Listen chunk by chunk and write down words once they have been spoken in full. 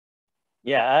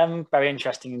Yeah, very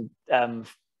interesting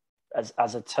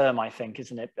as a term, I think,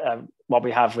 isn't it? What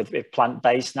we have with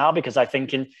plant-based now, because I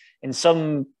think in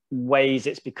some ways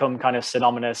it's become kind of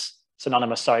synonymous,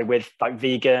 sorry, with like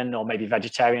vegan or maybe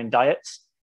vegetarian diets.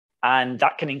 And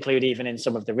that can include even in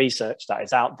some of the research that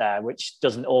is out there, which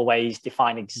doesn't always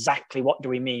define exactly what do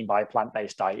we mean by a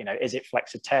plant-based diet. You know, is it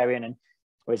flexitarian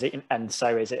or is it, and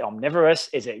so is it omnivorous?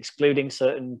 Is it excluding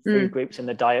certain food groups in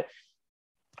the diet?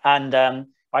 And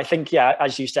I think, yeah,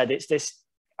 as you said, it's this,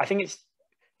 I think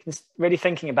it's really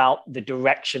thinking about the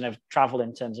direction of travel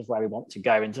in terms of where we want to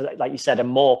go into, like you said, a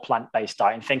more plant-based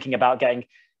diet, and thinking about getting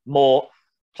more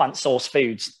plant source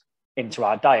foods into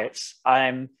our diets.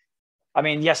 I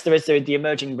mean, yes, there is the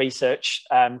emerging research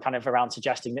kind of around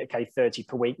suggesting that, okay, 30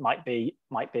 per week might be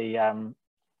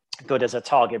good as a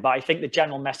target. But I think the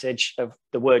general message of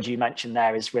the word you mentioned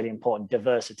there is really important: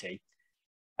 diversity.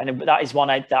 And that is one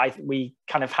that we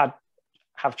kind of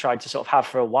have tried to sort of have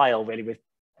for a while, really, with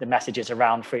the messages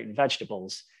around fruit and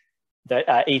vegetables,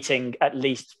 that eating at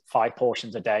least 5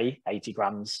 portions a day, 80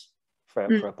 grams for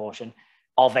a portion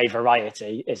of a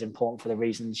variety, is important for the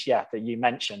reasons, yeah, that you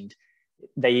mentioned.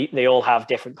 They all have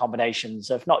different combinations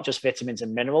of not just vitamins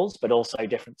and minerals, but also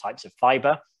different types of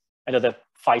fiber and other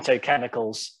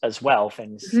phytochemicals as well,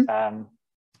 things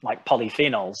like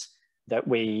polyphenols that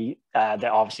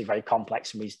they're obviously very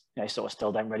complex, and we sort of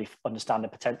still don't really understand the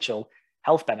potential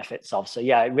health benefits of. So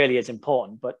yeah, it really is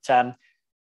important, but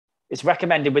it's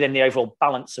recommended within the overall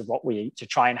balance of what we eat to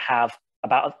try and have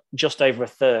about just over a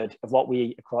third of what we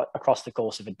eat across the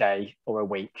course of a day or a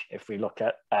week, if we look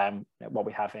at what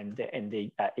we have in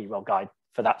the Eat Well guide,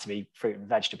 for that to be fruit and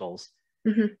vegetables.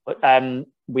 But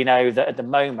we know that at the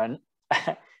moment,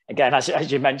 again,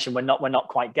 as you mentioned, we're not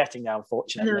quite getting there,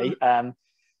 unfortunately. No.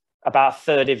 About a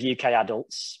third of UK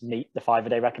adults meet the 5 a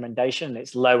day recommendation.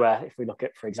 It's lower if we look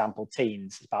at, for example,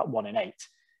 teens. It's about 1 in 8.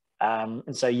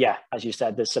 And so, yeah, as you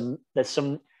said, there's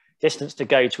some distance to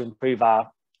go to improve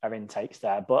our intakes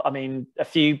there. But I mean, a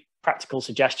few practical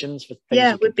suggestions for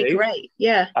things you would be do. Great.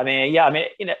 Yeah. I mean,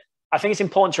 I think it's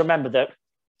important to remember that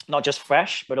not just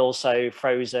fresh, but also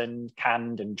frozen,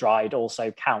 canned, and dried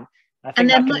also count. I think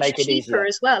they're much cheaper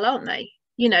as well, aren't they?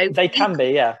 They can be,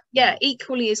 yeah. Yeah,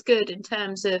 equally as good in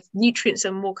terms of nutrients,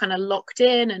 are more kind of locked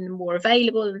in and more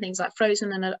available, and things like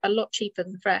frozen, and a lot cheaper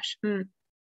than fresh.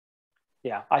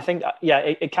 Yeah, I think,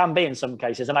 it can be in some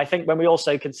cases. And I think when we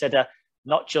also consider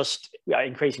not just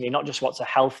increasingly, not just what's a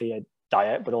healthier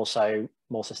diet, but also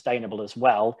more sustainable as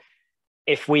well,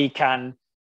 if we can,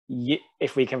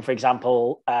 for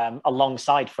example,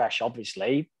 alongside fresh,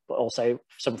 obviously, but also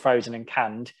some frozen and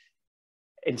canned,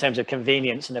 in terms of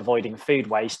convenience and avoiding food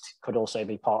waste, could also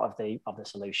be part of the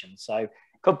solution. So it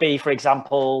could be, for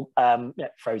example,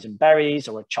 frozen berries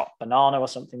or a chopped banana or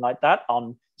something like that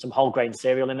on some whole grain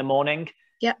cereal in the morning.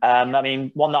 Yeah. I mean,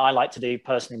 one that I like to do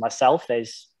personally myself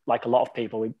is, like a lot of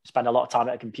people, we spend a lot of time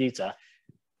at a computer.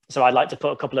 So I'd like to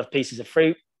put a couple of pieces of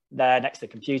fruit there next to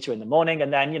the computer in the morning.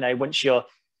 And then, once you're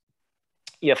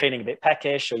feeling a bit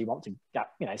peckish, or you want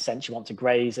to, sense you want to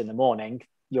graze in the morning,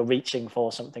 you're reaching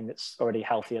for something that's already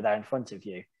healthier there in front of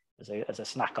you as a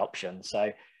snack option.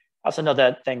 So that's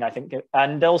another thing, I think.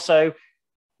 And also,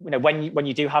 when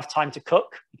you do have time to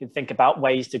cook, you can think about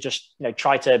ways to just,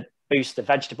 try to boost the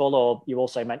vegetable, or you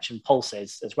also mentioned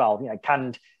pulses as well.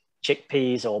 Canned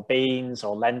chickpeas or beans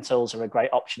or lentils are a great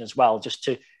option as well, just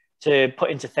to put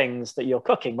into things that you're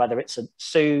cooking, whether it's a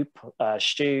soup,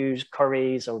 stews,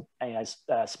 curries, or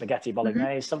spaghetti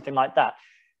bolognese, something like that.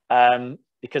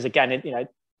 Because again,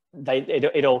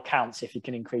 it all counts if you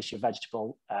can increase your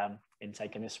vegetable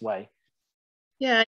intake in this way. Yeah,